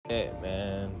Shit,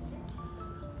 man.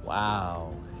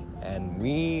 Wow. And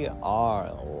we are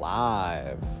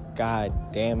live.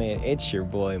 God damn it. It's your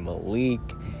boy Malik,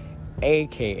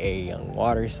 aka Young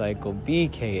Water Cycle,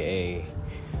 BKA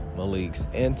Malik's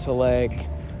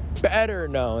Intellect, better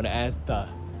known as the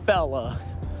fella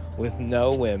with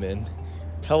no women.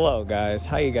 Hello guys,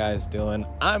 how you guys doing?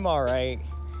 I'm alright.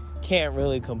 Can't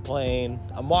really complain.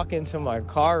 I'm walking to my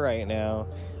car right now.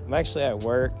 I'm actually at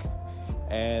work.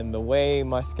 And the way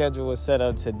my schedule was set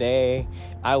up today,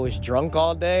 I was drunk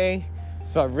all day,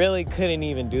 so I really couldn't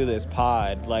even do this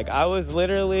pod. Like, I was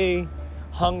literally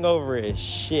hungover as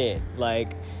shit.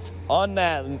 Like, on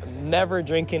that never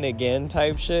drinking again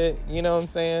type shit, you know what I'm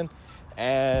saying?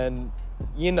 And,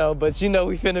 we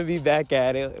finna be back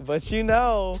at it. But, it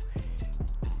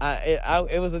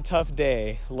was a tough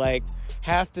day. Like,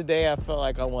 half the day I felt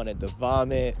like I wanted to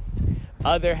vomit.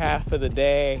 Other half of the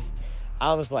day,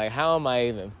 I was like, how am I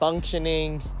even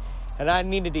functioning? And I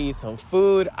needed to eat some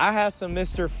food. I have some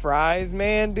Mr. Fries,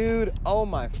 man, dude. Oh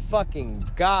my fucking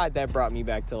God, that brought me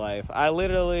back to life. I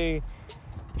literally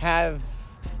I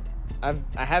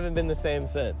haven't been the same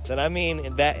since. And I mean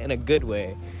that in a good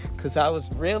way. Because I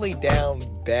was really down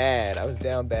bad. I was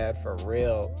down bad for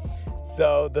real.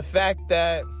 So the fact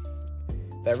that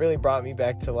really brought me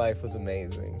back to life was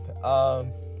amazing.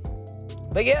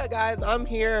 But yeah, guys, I'm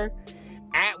here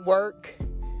at work,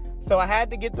 so I had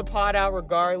to get the pod out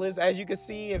regardless. As you can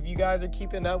see, if you guys are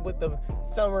keeping up with the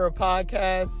summer of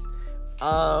podcasts,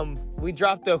 we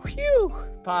dropped a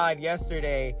pod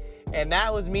yesterday, and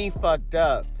that was me fucked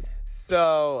up.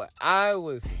 So I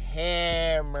was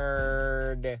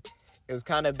hammered. It was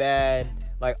kind of bad.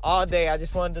 Like, all day I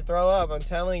just wanted to throw up, I'm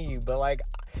telling you. But like,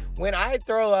 when I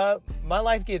throw up, my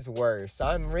life gets worse.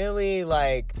 I'm really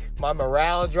like, my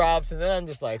morale drops, and then I'm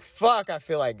just like, fuck, I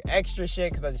feel like extra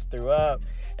shit because I just threw up.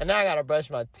 And now I gotta brush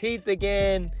my teeth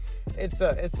again. It's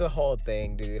a whole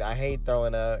thing, dude. I hate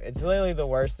throwing up. It's literally the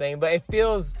worst thing. But it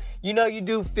feels, you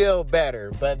do feel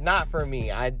better, but not for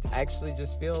me. I actually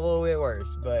just feel a little bit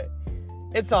worse. But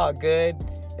it's all good.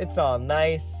 It's all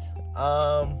nice.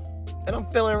 And I'm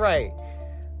feeling right.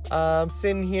 I'm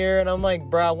sitting here and I'm like,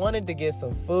 bro, I wanted to get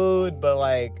some food, but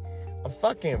like, I'm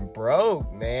fucking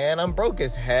broke, man. I'm broke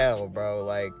as hell, bro.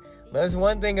 Like, there's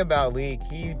one thing about Leek,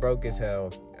 he broke as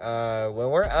hell. When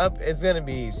we're up, it's gonna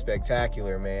be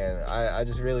spectacular, man. I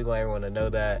just really want everyone to know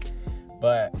that.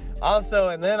 But also,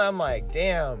 and then I'm like,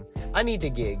 damn, I need to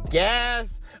get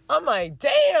gas. I'm like,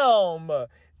 damn,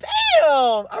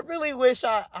 I really wish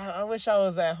I wish I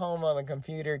was at home on the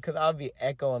computer, because I'll be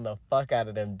echoing the fuck out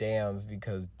of them dams,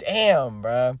 because damn,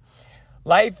 bro.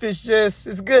 Life is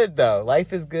it's good though.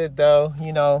 Life is good though.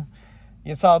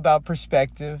 It's all about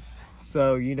perspective.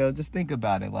 So, just think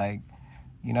about it. Like,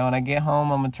 when I get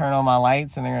home, I'm going to turn on my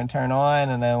lights and they're going to turn on.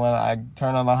 And then when I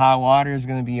turn on the hot water, it's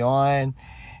going to be on.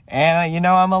 And,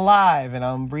 I'm alive and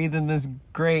I'm breathing this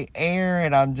great air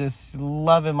and I'm just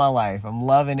loving my life. I'm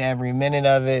loving every minute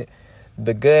of it,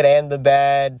 the good and the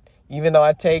bad, even though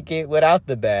I take it without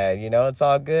the bad, it's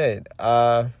all good.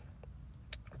 But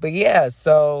yeah,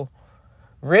 so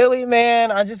really,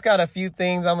 man, I just got a few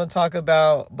things I'm going to talk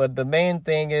about. But the main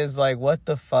thing is, like, what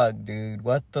the fuck, dude?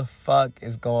 What the fuck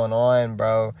is going on,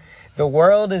 bro? The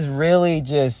world is really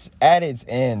just at its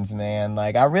ends, man.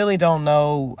 Like, I really don't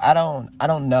know. I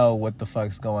don't know what the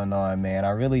fuck's going on, man.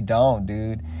 I really don't,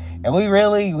 dude. And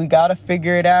we got to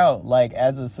figure it out, like,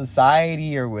 as a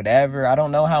society or whatever. I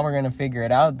don't know how we're going to figure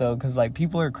it out, though, because, like,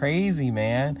 people are crazy,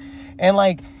 man. And,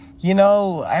 like,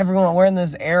 everyone, we're in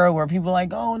this era where people are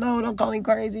like, oh, no, don't call me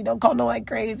crazy. Don't call no one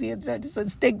crazy. It's just a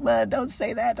stigma. Don't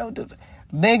say that. Don't do that.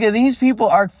 Nigga, these people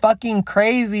are fucking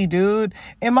crazy, dude.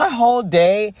 And my whole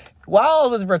day, while I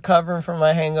was recovering from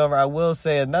my hangover, I will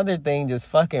say another thing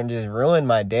just ruined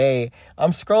my day.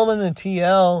 I'm scrolling the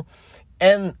TL,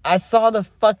 and I saw the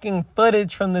fucking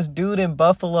footage from this dude in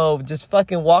Buffalo just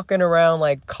fucking walking around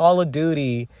like Call of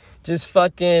Duty. Just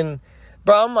fucking,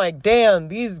 bro, I'm like, damn,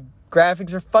 these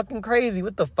graphics are fucking crazy.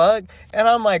 What the fuck? And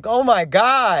I'm like, oh my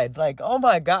God. Like, oh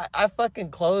my God. I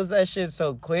fucking closed that shit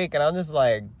so quick. And I'm just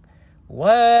like,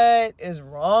 what is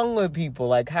wrong with people?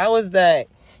 Like, how is that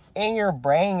in your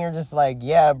brain? You're just like,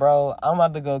 yeah, bro, I'm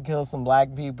about to go kill some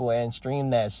black people and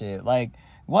stream that shit. Like,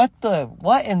 what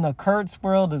in the Kurtz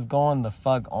world is going the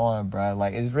fuck on, bro?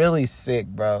 Like, it's really sick,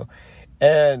 bro.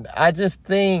 And I just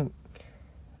think,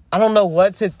 I don't know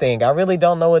what to think. I really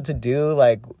don't know what to do.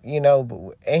 Like, and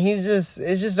it's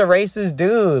just a racist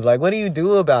dude. Like, what do you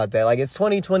do about that? Like, it's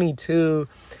 2022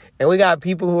 and we got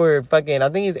people who are fucking, I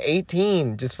think he's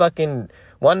 18, just fucking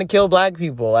wanting to kill black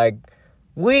people. Like,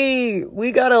 we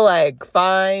gotta, like,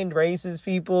 find racist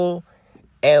people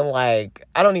And, like,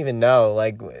 I don't even know.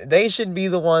 Like, they should be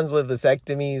the ones with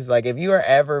vasectomies. Like, if you are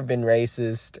ever been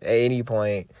racist at any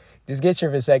point, just get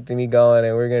your vasectomy going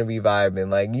and we're going to be vibing.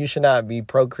 Like, you should not be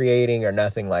procreating or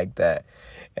nothing like that.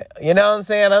 You know what I'm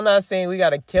saying? I'm not saying we got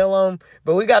to kill them,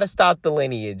 but we got to stop the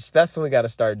lineage. That's what we got to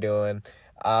start doing.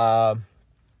 I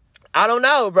don't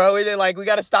know, bro. We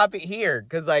got to stop it here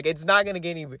because, like, it's not going to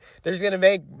get any... There's going to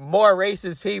make more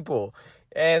racist people.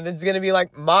 And it's going to be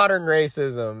like modern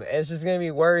racism. It's just going to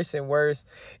be worse and worse.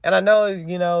 And I know,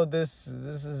 you know, this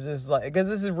is just like, because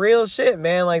this is real shit,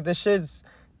 man. Like, this shit's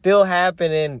still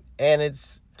happening and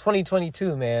it's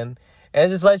 2022, man. And it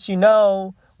just lets you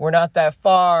know we're not that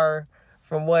far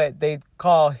from what they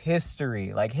call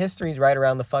history. Like, history's right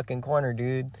around the fucking corner,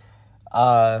 dude.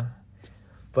 But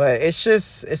it's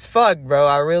just, it's fucked, bro.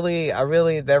 that really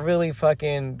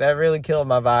killed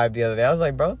my vibe the other day. I was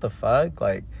like, bro, what the fuck?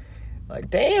 Like,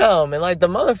 damn. And, like, the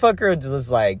motherfucker was,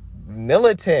 like,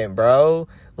 militant, bro.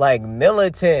 Like,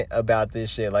 militant about this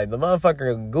shit. Like, the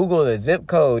motherfucker Googled a zip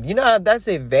code. You know, that's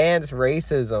advanced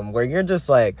racism where you're just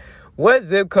like, what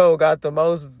zip code got the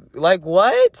most... Like,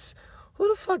 what? Who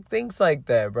the fuck thinks like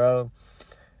that, bro?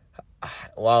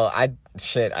 Well,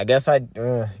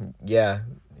 yeah.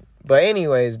 But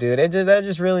anyways, dude, that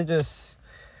just really just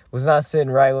was not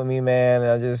sitting right with me, man.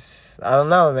 I don't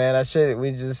know, man. I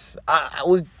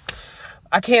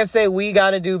can't say we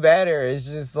got to do better.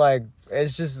 It's just like,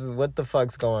 it's just what the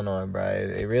fuck's going on, bro.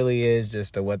 It really is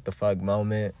just a what the fuck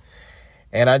moment.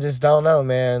 And I just don't know,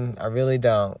 man. I really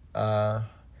don't.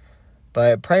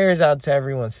 But prayers out to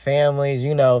everyone's families,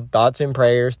 you know, thoughts and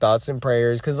prayers.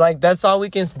 Because, like, that's all we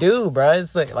can do, bro.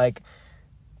 It's like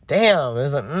damn.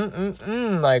 It's like,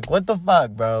 like, what the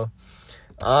fuck, bro?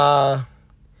 But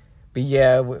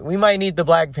yeah, we might need the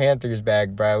Black Panthers back,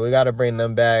 bro. We got to bring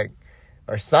them back.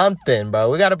 Or something, bro.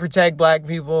 We got to protect black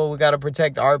people. We got to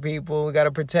protect our people. We got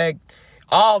to protect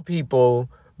all people,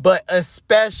 but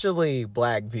especially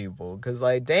black people. Because,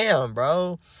 like, damn,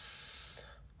 bro.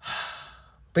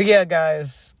 But, yeah,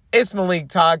 guys, it's Malik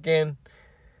talking.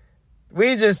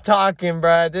 We just talking,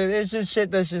 bro. It's just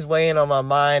shit that's just weighing on my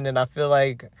mind, and I feel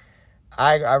like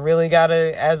I really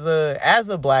gotta, as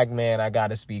a black man, I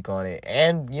gotta speak on it.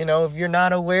 And, you know, if you're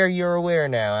not aware, you're aware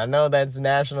now. I know that's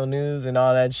national news and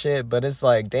all that shit, but it's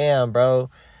like, damn, bro,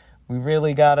 we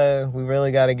really gotta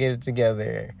get it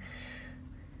together.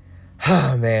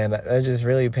 Oh, man, that just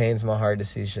really pains my heart to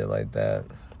see shit like that.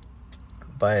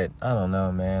 But I don't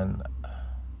know, man.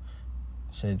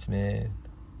 Shit's mid.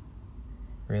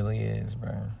 Really is,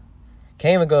 bro.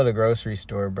 Can't even go to the grocery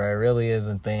store, bro. It really is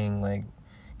a thing. Like,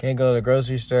 can't go to the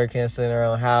grocery store, can't sit in our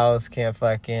own house, can't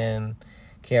walk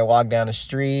down the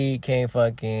street, can't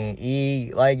fucking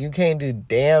eat. Like, you can't do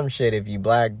damn shit if you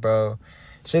black, bro.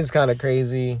 Shit's kind of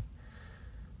crazy.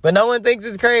 But no one thinks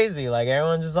it's crazy. Like,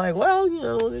 everyone's just like, well, you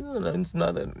know, it's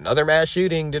not another mass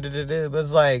shooting. But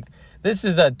it's like, this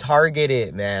is a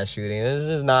targeted mass shooting. This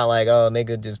is not like, oh,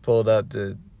 nigga just pulled up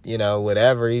to, you know,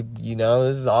 whatever. You know,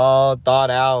 this is all thought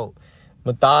out.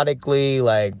 Methodically,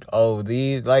 like,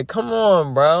 like, come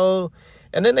on, bro.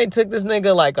 And then they took this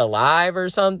nigga, like, alive or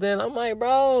something. I'm like,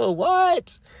 bro,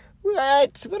 what?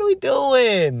 What are we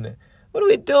doing? What are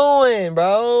we doing,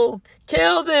 bro?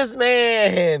 Kill this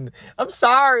man. I'm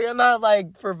sorry, I'm not,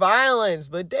 like, for violence,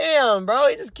 but damn, bro,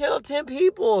 he just killed 10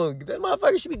 people. That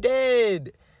motherfucker should be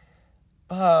dead.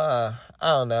 I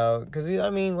don't know, because, I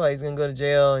mean, like, he's gonna go to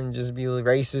jail and just be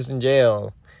racist in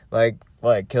jail. Like,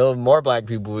 what, kill more black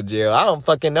people in jail? I don't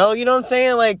fucking know, you know what I'm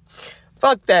saying? Like,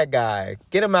 fuck that guy.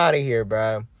 Get him out of here,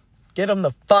 bro. Get him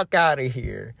the fuck out of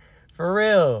here. For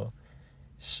real.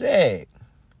 Shit,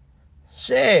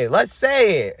 let's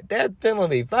say it. Death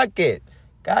penalty, fuck it.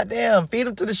 Goddamn, feed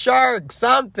him to the sharks,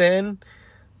 something.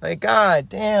 Like,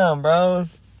 goddamn, bro.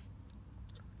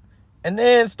 And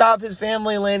then stop his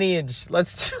family lineage.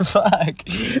 Let's fuck.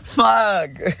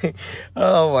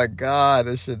 Oh my God,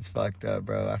 this shit's fucked up,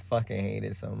 bro. I fucking hate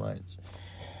it so much.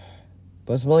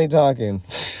 But it's Malik talking.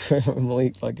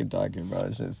 Malik fucking talking, bro.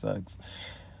 This shit sucks.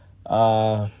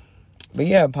 But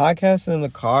yeah, podcasting in the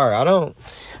car. I don't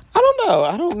know.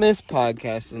 I don't miss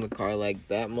podcasting in the car like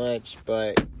that much,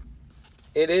 but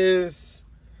it is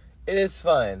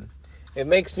fun. It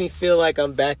makes me feel like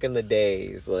I'm back in the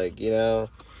days, like, you know,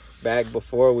 back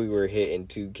before we were hitting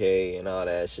 2K and all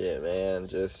that shit, man.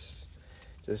 Just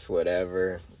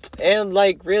whatever. And,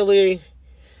 like, really,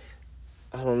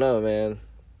 I don't know, man.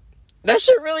 That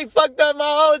shit really fucked up my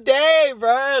whole day,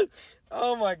 bro.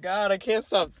 Oh, my God. I can't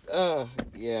stop.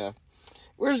 Yeah.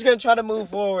 We're just going to try to move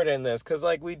forward in this because,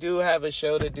 like, we do have a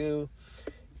show to do.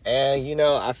 And, you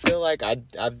know, I feel like I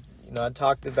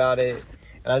talked about it.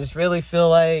 And I just really feel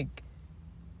like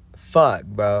fucked,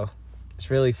 bro. It's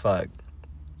really fucked.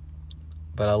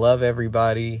 But I love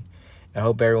everybody. I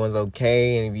hope everyone's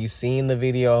okay. And if you've seen the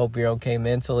video, I hope you're okay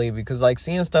mentally. Because, like,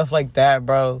 seeing stuff like that,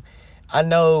 bro, I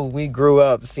know we grew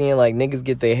up seeing, like, niggas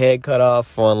get their head cut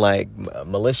off on, like,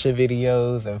 militia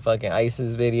videos and fucking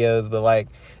ISIS videos. But, like,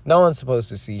 no one's supposed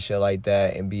to see shit like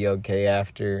that and be okay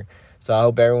after. So I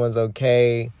hope everyone's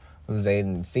okay. Who's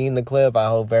ain't seen the clip, I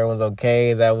hope everyone's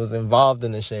okay that was involved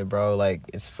in the shit, bro. Like,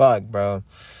 it's fucked, bro.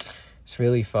 It's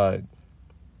really fucked.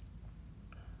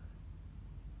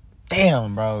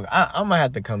 Damn, bro. I'm gonna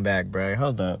have to come back, bro.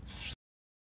 Hold up.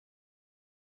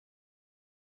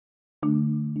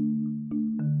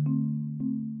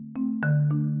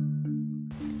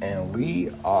 And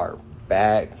we are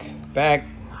back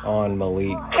on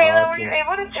Malik Taylor, were talking. you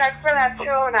able to check for that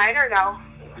 209 or no?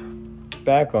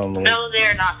 Back on Malik. No,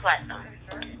 they're not platinum.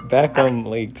 Back on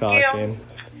Malik talking.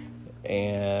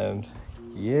 And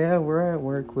yeah, we're at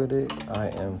work with it. I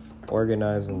am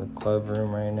organizing the club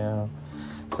room right now.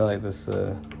 I feel like this is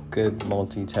a good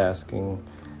multitasking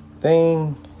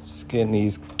thing. Just getting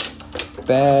these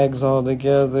bags all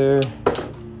together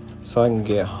so I can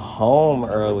get home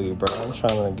early, bro. I'm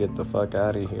trying to get the fuck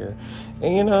out of here.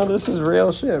 And you know, this is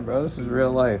real shit, bro. This is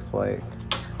real life. Like,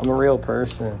 I'm a real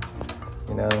person,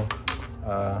 you know.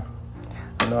 I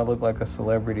know I look like a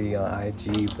celebrity on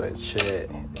IG, but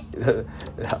shit,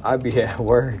 I be at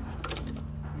work,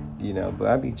 you know, but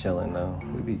I be chilling, though.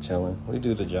 We be chilling. We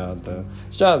do the job, though.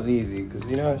 This job's easy, because,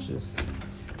 you know, it's just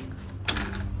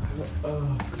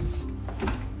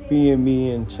being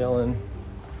me and chilling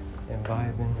and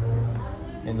vibing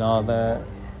and all that.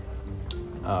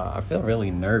 I feel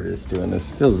really nervous doing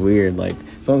this. It feels weird. Like,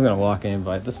 someone's going to walk in and be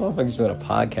like, this motherfucker's doing a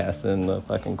podcast in the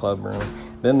fucking club room.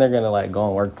 Then they're going to, like, go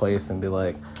on Workplace and be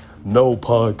like, no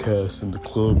podcast in the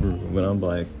club room. And I'm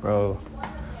like, bro,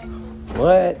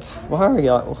 what? Why are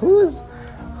y'all? Who is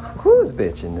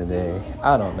bitching today?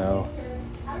 I don't know.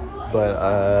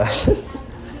 But,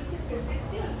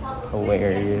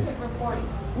 hilarious.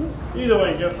 Either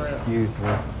way, good for him. Excuse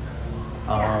me.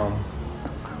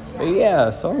 But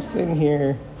yeah, so I'm sitting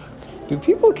here. Do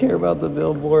people care about the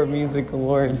Billboard Music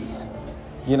Awards?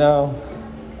 You know,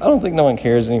 I don't think no one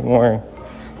cares anymore.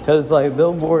 Because, like,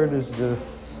 Billboard is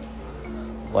just,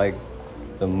 like,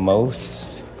 the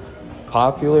most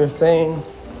popular thing.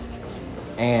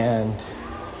 And,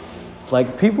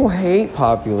 like, people hate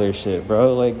popular shit,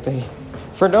 bro. Like, they,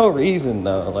 for no reason,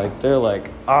 though. Like, they're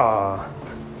like,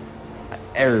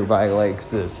 everybody likes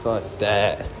this, fuck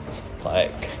that.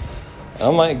 Like,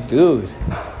 I'm like, dude,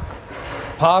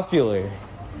 it's popular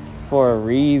for a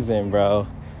reason, bro.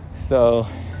 So,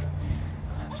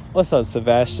 what's up,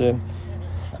 Sebastian?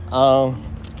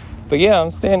 But yeah,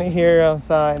 I'm standing here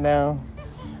outside now,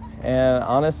 and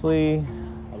honestly,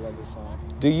 I love this song.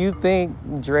 do you think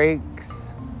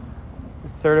Drake's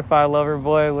Certified Lover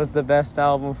Boy was the best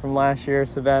album from last year,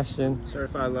 Sebastian?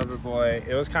 Certified Lover Boy.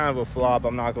 It was kind of a flop,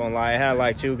 I'm not gonna lie. It had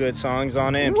like 2 good songs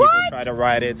on it, and What? people tried to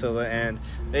ride it till the end.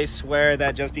 They swear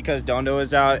that just because Dondo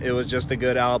is out, it was just a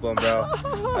good album, bro.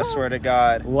 I swear to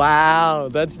God. Wow,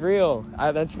 that's real.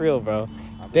 That's real, bro.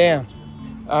 Damn.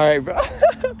 All right, bro.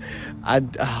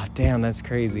 Damn, that's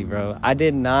crazy, bro. I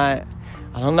don't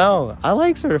know. I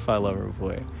like Certified Lover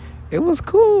Boy. It was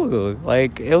cool.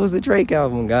 Like, it was a Drake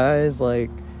album, guys. Like,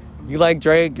 you like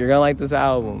Drake, you're gonna like this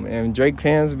album. And Drake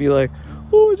fans be like,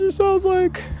 oh, it just sounds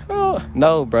like, oh.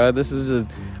 No, bro, this is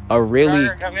a really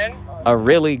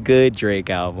good Drake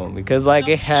album. Because, like,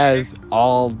 it has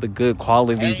all the good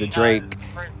qualities of Drake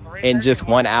in just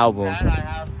one album.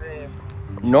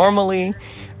 Normally,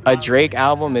 a Drake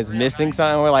album is missing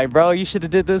something. We're like, bro, you should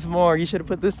have did this more. You should have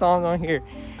put this song on here.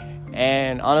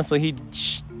 And honestly,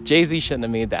 Jay-Z shouldn't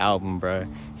have made the album, bro.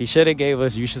 He should have gave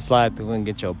us You Should Slide Through and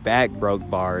Get Your Back Broke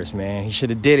bars, man. He should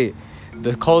have did it.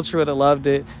 The culture would have loved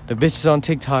it. The bitches on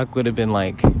TikTok would have been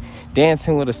like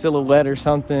dancing with a silhouette or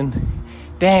something.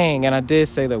 Dang, and I did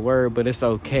say the word, but it's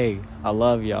okay. I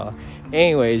love y'all.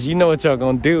 Anyways, you know what y'all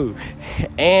gonna do.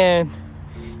 And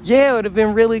yeah, it would have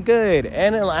been really good.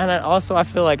 And also, I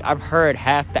feel like I've heard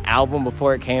half the album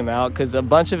before it came out because a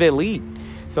bunch of it leaked.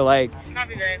 So, like,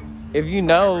 if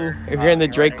you're in the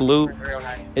Drake loop,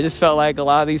 it just felt like a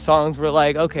lot of these songs were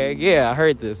like, okay, yeah, I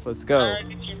heard this, let's go.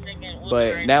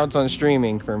 But now it's on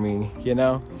streaming for me, you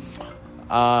know?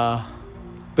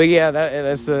 But yeah,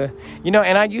 that's and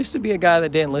I used to be a guy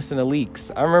that didn't listen to leaks.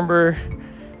 I remember,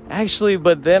 actually,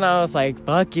 but then I was like,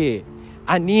 fuck it.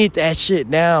 I need that shit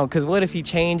now, because what if he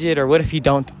change it, or what if he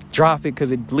don't drop it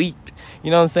because it leaked?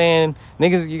 You know what I'm saying?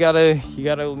 Niggas, you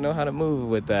gotta know how to move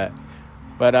with that.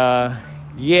 But,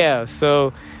 yeah,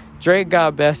 so Drake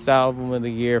got best album of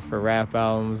the year for rap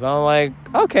albums. I'm like,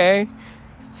 okay.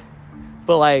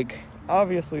 But, like,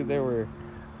 obviously there were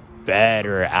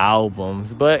better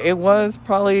albums. But it was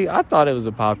probably, I thought it was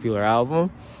a popular album.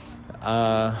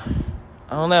 I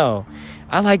don't know.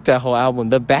 I like that whole album.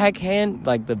 The back end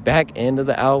of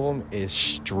the album is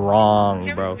strong,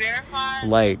 bro.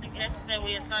 Like,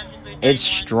 it's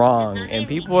strong. And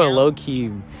people are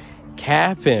low-key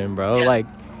capping, bro. Like,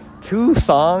 2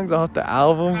 songs off the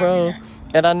album, bro.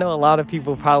 And I know a lot of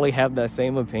people probably have that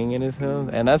same opinion as him.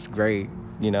 And that's great.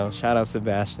 You know, shout out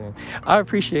Sebastian. I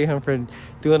appreciate him for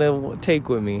doing a take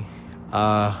with me.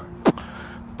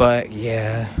 But,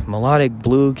 yeah, Melodic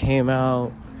Blue came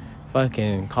out.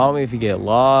 Fucking Call Me If You Get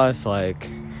Lost. Like,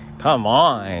 come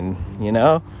on, you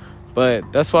know?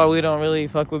 But that's why we don't really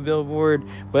fuck with Billboard.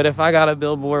 But if I got a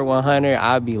Billboard 100,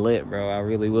 I'd be lit, bro. I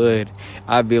really would.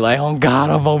 I'd be like, oh, God,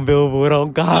 I'm on Billboard. Oh,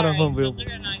 God, I'm on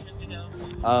Billboard.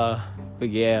 But,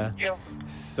 yeah.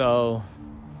 So,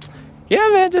 yeah,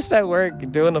 man, just at work,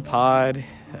 doing a pod.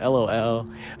 LOL.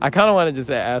 I kind of want to just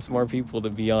ask more people to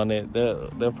be on it.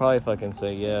 They'll probably fucking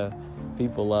say, yeah,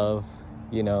 people love,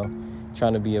 you know,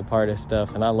 trying to be a part of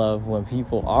stuff. And I love when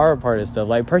people are a part of stuff.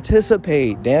 Like,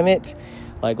 participate, damn it.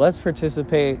 Like, let's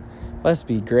participate. Let's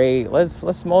be great.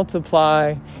 Let's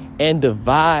multiply and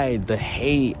divide the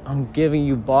hate. I'm giving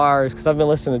you bars because I've been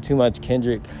listening to too much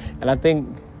Kendrick. And I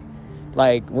think,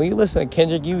 like, when you listen to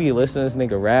Kendrick, you be listening to this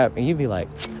nigga rap and you be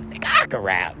like, nigga, I can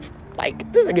rap.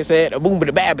 Like, this nigga said, a boom, ba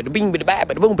da bad, ba da bing, ba da bad,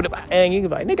 ba da boom, ba da bad. And you be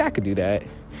like, nigga, I could do that.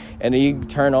 And then you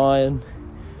turn on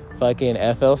fucking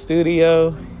FL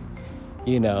Studio,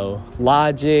 you know,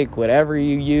 Logic, whatever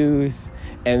you use,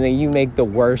 and then you make the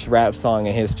worst rap song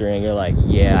in history, and you're like,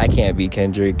 yeah, I can't be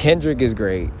Kendrick. Kendrick is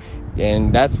great.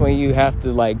 And that's when you have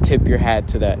to, like, tip your hat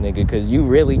to that nigga, because you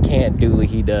really can't do what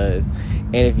he does.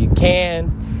 And if you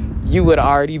can, you would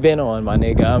already been on, my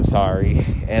nigga. I'm sorry.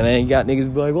 And then you got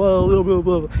niggas be like, well, blah, blah,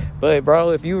 blah. But,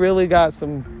 bro, if you really got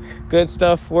some good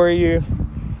stuff for you,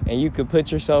 and you could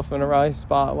put yourself in the right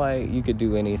spotlight, you could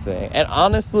do anything. And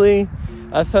honestly,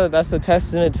 that's a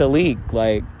testament to Leak.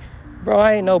 Like, bro,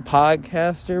 I ain't no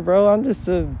podcaster, bro. I'm just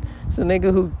a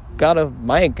nigga who got a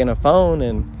mic and a phone,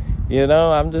 and, you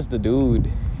know, I'm just a dude.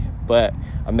 But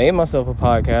I made myself a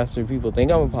podcaster. People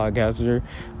think I'm a podcaster.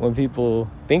 When people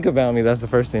think about me, that's the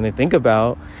first thing they think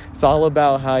about. It's all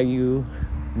about how you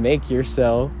make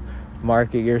yourself,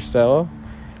 market yourself,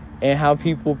 and how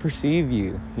people perceive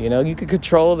you. You know, you can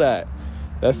control that.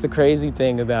 That's the crazy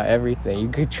thing about everything. You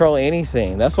control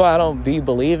anything. That's why I don't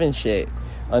believe in shit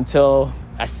until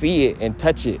I see it and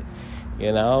touch it,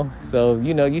 you know? So,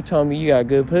 you know, you told me you got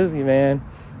good pussy, man.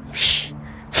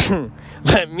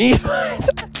 Let me find.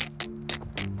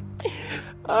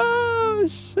 Oh,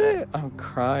 shit. I'm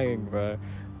crying, bro.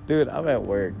 Dude, I'm at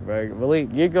work, bro. Malik,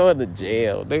 you're going to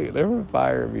jail. They're gonna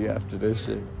fire me after this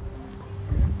shit.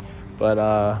 But,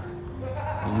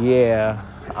 yeah.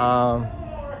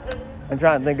 I'm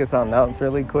trying to think of something else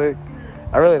really quick.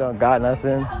 I really don't got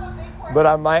nothing. But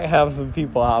I might have some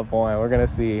people hop on. We're going to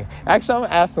see. Actually, I'm going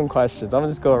to ask some questions. I'm going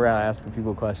to just go around asking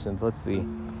people questions. Let's see.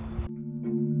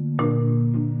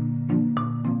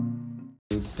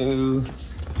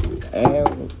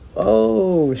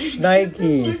 Oh,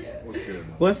 Schnikes.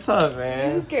 What's up, man?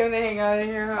 You just came to hang out in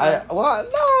here, huh? No,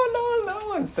 I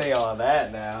wouldn't say all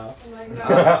that now. Like, no,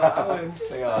 I wouldn't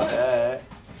say all that.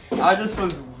 I just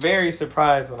was very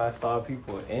surprised when I saw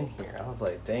people in here. I was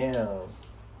like, damn,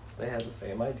 they had the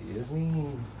same idea as me.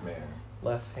 Man.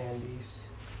 Left-handies.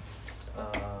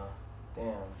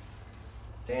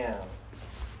 Damn.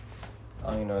 I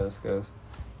don't even know where this goes.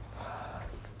 Fuck.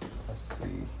 Let's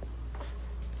see.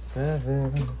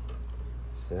 7.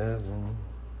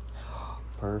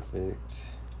 Perfect.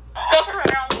 Guest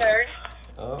runner on 3rd.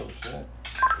 Oh, shit.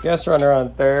 Guest runner on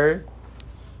 3rd.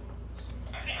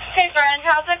 Hey, friend,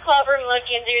 how's the club room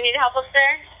looking? Do you need help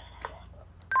upstairs?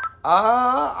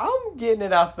 I'm getting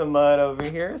it out the mud over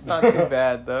here. It's not too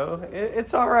bad, though.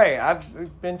 It's all right.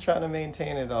 I've been trying to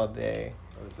maintain it all day.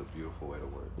 That's a beautiful way to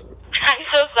work, though. I'm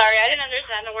so sorry. I didn't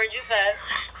understand the word you said.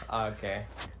 Okay.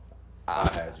 I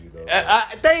had you, though.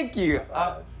 Thank you.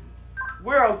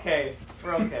 We're okay.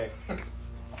 Okay,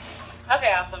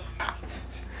 awesome.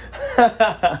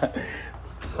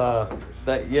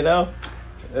 That, you know?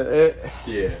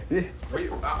 Yeah.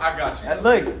 I got you.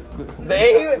 Look,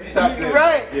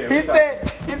 right. Yeah, he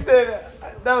said,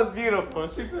 that was beautiful.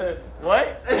 She said,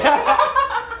 what?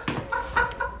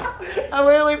 I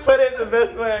literally put it the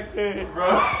best way I could, bro.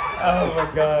 Oh my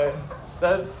god.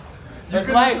 That's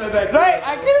like, that right,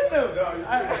 I couldn't have.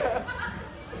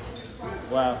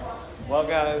 Wow. Well,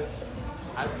 guys,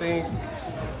 I think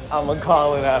I'm gonna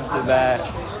call it after that.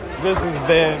 This has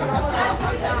been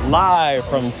live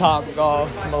from Topgolf.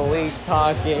 Malik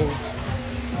talking.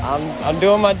 I'm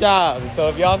doing my job. So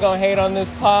if y'all gonna hate on this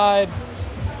pod,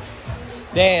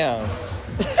 damn.